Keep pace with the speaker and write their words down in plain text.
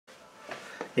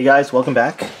Hey guys, welcome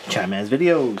back. Chatman's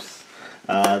Videos.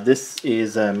 This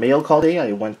is a mail call day.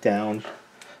 I went down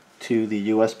to the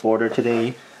US border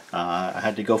today. I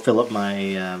had to go fill up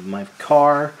my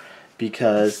car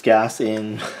because gas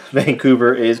in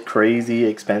Vancouver is crazy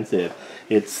expensive.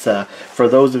 It's for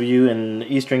those of you in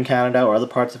Eastern Canada or other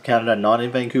parts of Canada not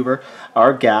in Vancouver,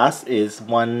 our gas is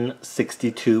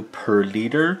 $1.62 per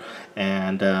liter,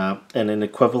 and an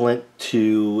equivalent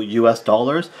to US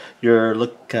dollars, you're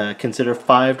consider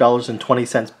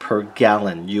 $5.20 per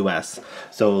gallon US.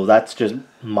 So that's just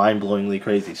mind-blowingly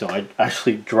crazy. So I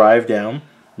actually drive down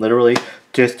literally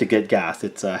just to get gas.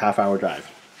 It's a half-hour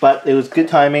drive. But it was good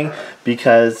timing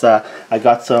because I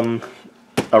got some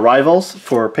arrivals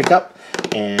for pickup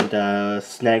and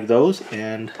snagged those.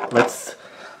 And let's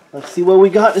see what we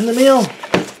got in the mail. I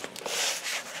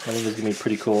think this is gonna be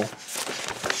pretty cool.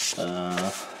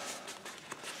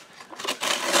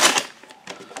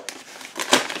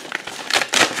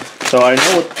 So I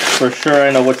know for sure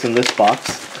I know what's in this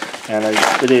box, and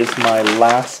it is my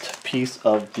last piece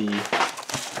of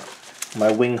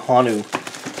my Wing Honu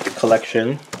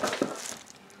collection.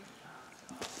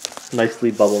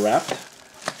 Nicely bubble wrapped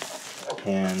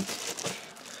and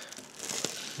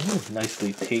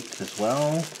nicely taped as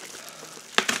well.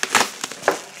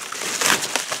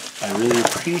 I really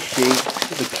appreciate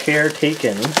the care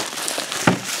taken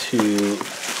to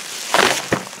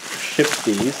ship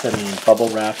these. I mean, bubble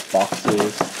wrapped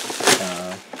boxes,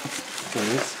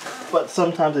 things, but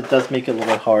sometimes it does make it a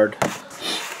little hard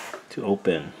to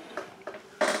open.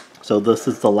 So this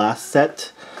is the last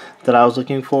set that I was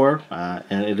looking for,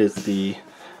 and it is the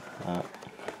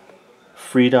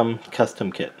Freedom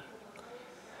Custom Kit.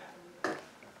 I'm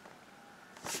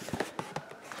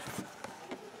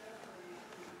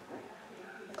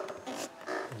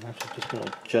actually just going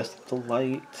to adjust the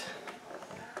light.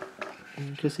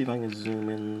 Just see if I can zoom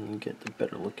in and get a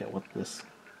better look at what this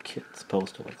kit's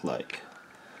supposed to look like.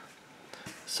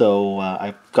 So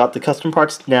I've got the custom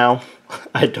parts now.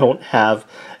 I don't have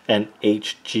an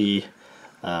HG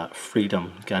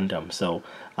Freedom Gundam, so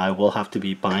I will have to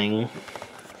be buying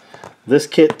this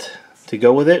kit to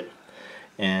go with it.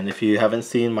 And if you haven't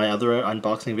seen my other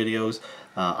unboxing videos,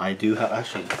 I do have,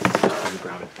 actually, let me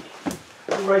grab it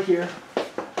right here.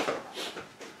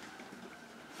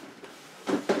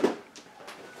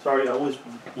 Sorry, I was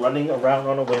running around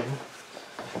on a whim.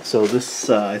 So this,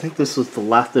 I think this was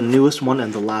the newest one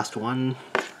and the last one.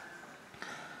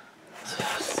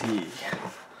 Let's see.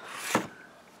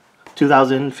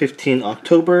 2015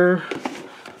 October,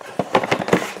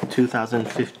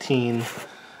 2015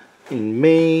 in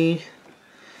May,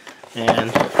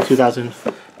 and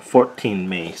 2014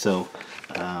 May. So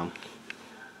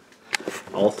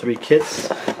all three kits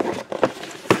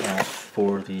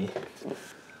for the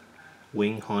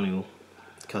Wing Honu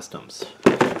Customs.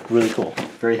 Really cool.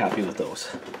 Very happy with those.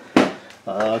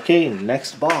 Okay,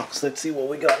 next box. Let's see what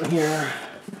we got in here.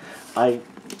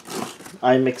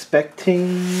 I'm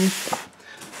expecting,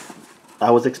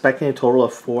 I was expecting a total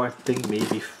of 4, I think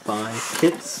maybe 5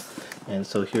 kits. And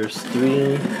so here's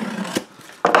 3.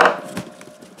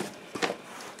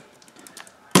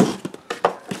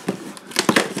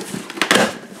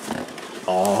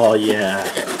 Oh yeah.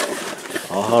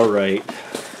 Alright.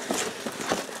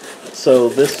 So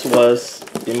this was,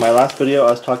 in my last video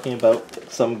I was talking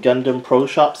about some Gundam Pro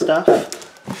Shop stuff.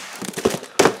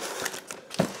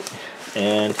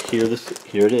 And here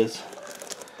it is.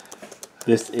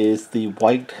 This is the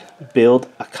white build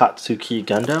Akatsuki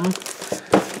Gundam.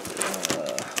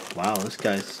 Wow, this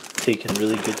guy's taking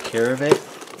really good care of it.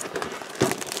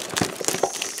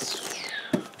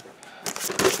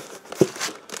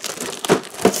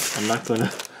 I'm not going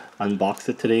to unbox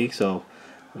it today, so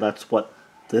that's what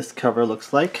this cover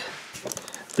looks like.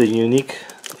 The unique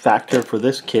factor for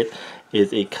this kit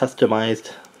is a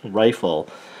customized rifle.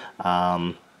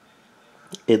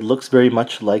 It looks very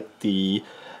much like the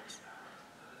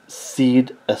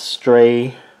Seed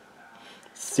Astray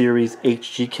series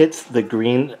HG kits, the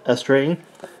green Astray.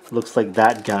 Looks like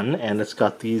that gun, and it's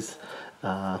got these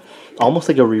almost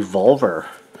like a revolver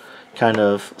kind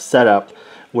of setup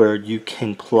where you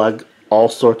can plug all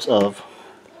sorts of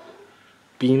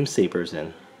beam sabers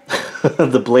in.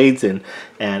 The blades in,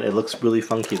 and it looks really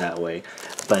funky that way.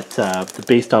 But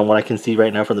based on what I can see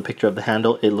right now from the picture of the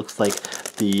handle, it looks like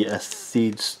the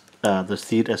Seed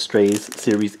Astrays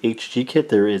Series HG kit.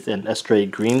 There is an Astray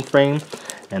green frame,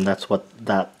 and that's what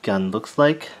that gun looks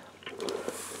like.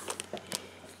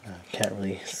 I can't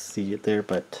really see it there,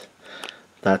 but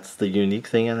that's the unique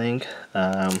thing, I think.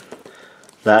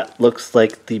 That looks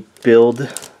like the Build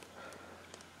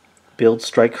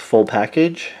Strike full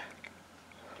package.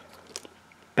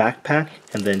 backpack,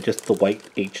 and then just the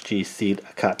white HG Seed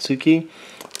Akatsuki.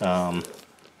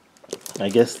 I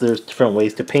guess there's different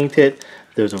ways to paint it.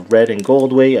 There's a red and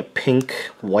gold way, a pink,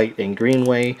 white, and green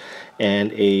way,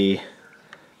 and a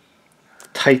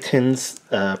Titans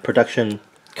production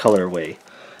color way.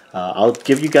 I'll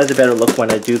give you guys a better look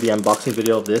when I do the unboxing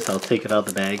video of this. I'll take it out of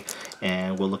the bag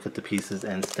and we'll look at the pieces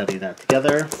and study that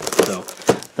together. So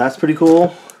that's pretty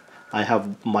cool. I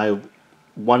have my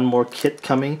one more kit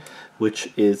coming,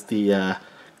 which is the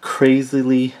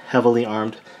crazily heavily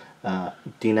armed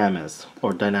Dynames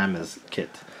kit,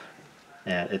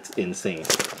 and it's insane.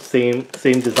 Same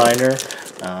designer,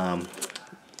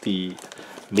 the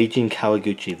Meijin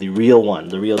Kawaguchi, the real one,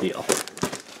 the real deal.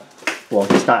 Well,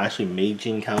 it's not actually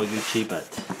Meijin Kawaguchi, but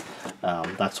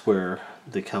that's where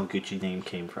the Kawaguchi name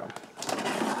came from.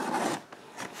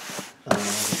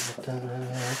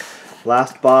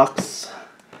 Last box.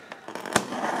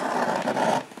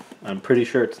 I'm pretty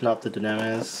sure it's not the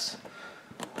Dynames,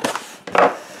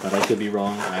 but I could be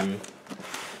wrong.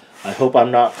 I hope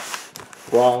I'm not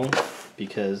wrong,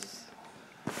 because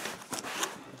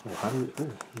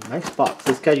nice box.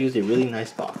 This guy used a really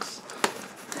nice box.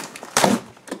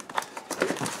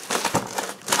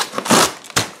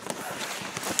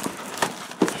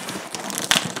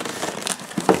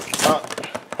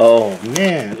 Oh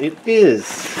man, it is.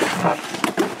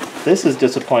 This is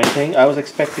disappointing. I was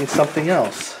expecting something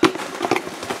else.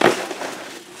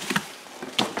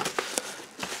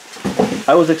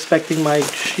 I was expecting my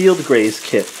Shield Graze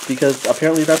kit, because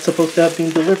apparently that's supposed to have been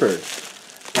delivered.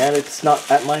 And it's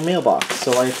not at my mailbox,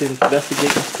 so I have to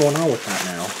investigate what's going on with that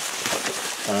now.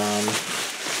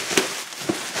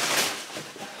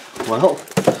 Well,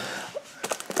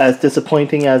 as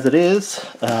disappointing as it is,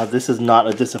 this is not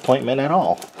a disappointment at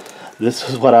all. This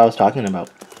is what I was talking about.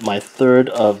 My third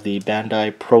of the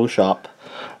Bandai Pro Shop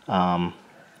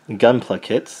Gunpla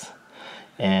kits.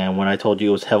 And when I told you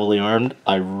it was heavily armed,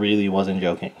 I really wasn't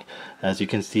joking. As you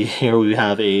can see here, we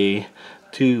have a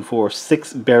 2, 4,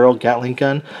 6 barrel Gatling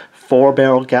gun, 4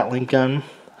 barrel Gatling gun,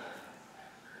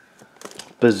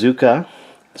 bazooka,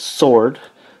 sword,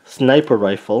 sniper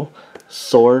rifle,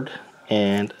 sword,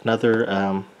 and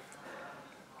another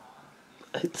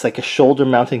it's like a shoulder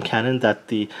mounted cannon that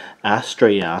the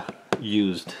Astrea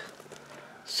used.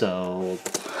 So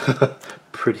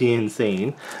pretty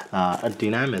insane. A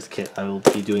Dynames kit. I will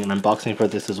be doing an unboxing for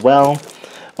this as well.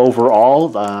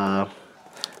 Overall,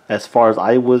 as far as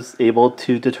I was able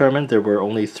to determine, there were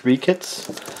only 3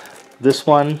 kits. This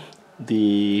one,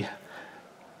 the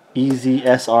Easy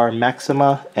SR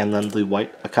Maxima, and then the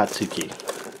white Akatsuki.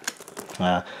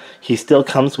 He still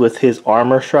comes with his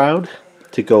armor shroud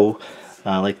to go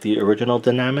like the original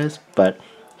Dynames, but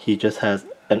he just has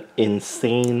an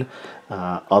insane,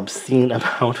 obscene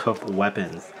amount of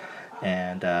weapons.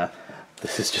 And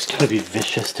this is just going to be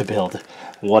vicious to build.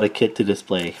 What a kit to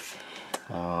display.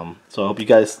 So I hope you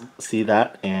guys see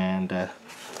that and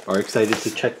are excited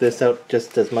to check this out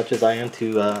just as much as I am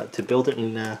to build it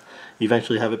and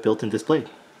eventually have it built and displayed.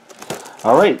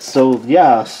 Alright, so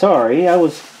yeah, sorry,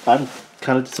 I'm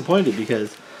kind of disappointed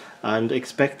because I'm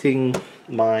expecting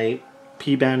my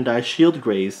Bandai Shield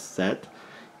Graze set,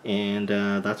 and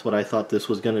that's what I thought this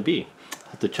was going to be. I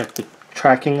have to check the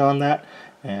tracking on that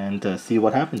and see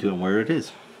what happened to it and where it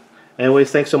is.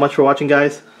 Anyways, thanks so much for watching,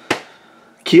 guys.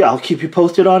 I'll keep you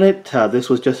posted on it. This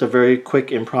was just a very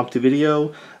quick impromptu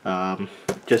video. I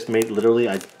just made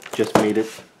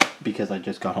it because I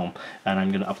just got home and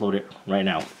I'm going to upload it right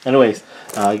now. Anyways,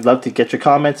 I'd love to get your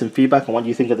comments and feedback on what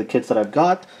you think of the kits that I've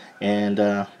got, and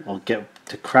I'll get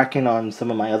to cracking on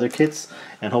some of my other kits,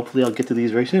 and hopefully I'll get to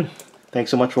these very soon.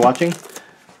 Thanks so much for watching.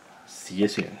 See you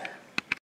soon.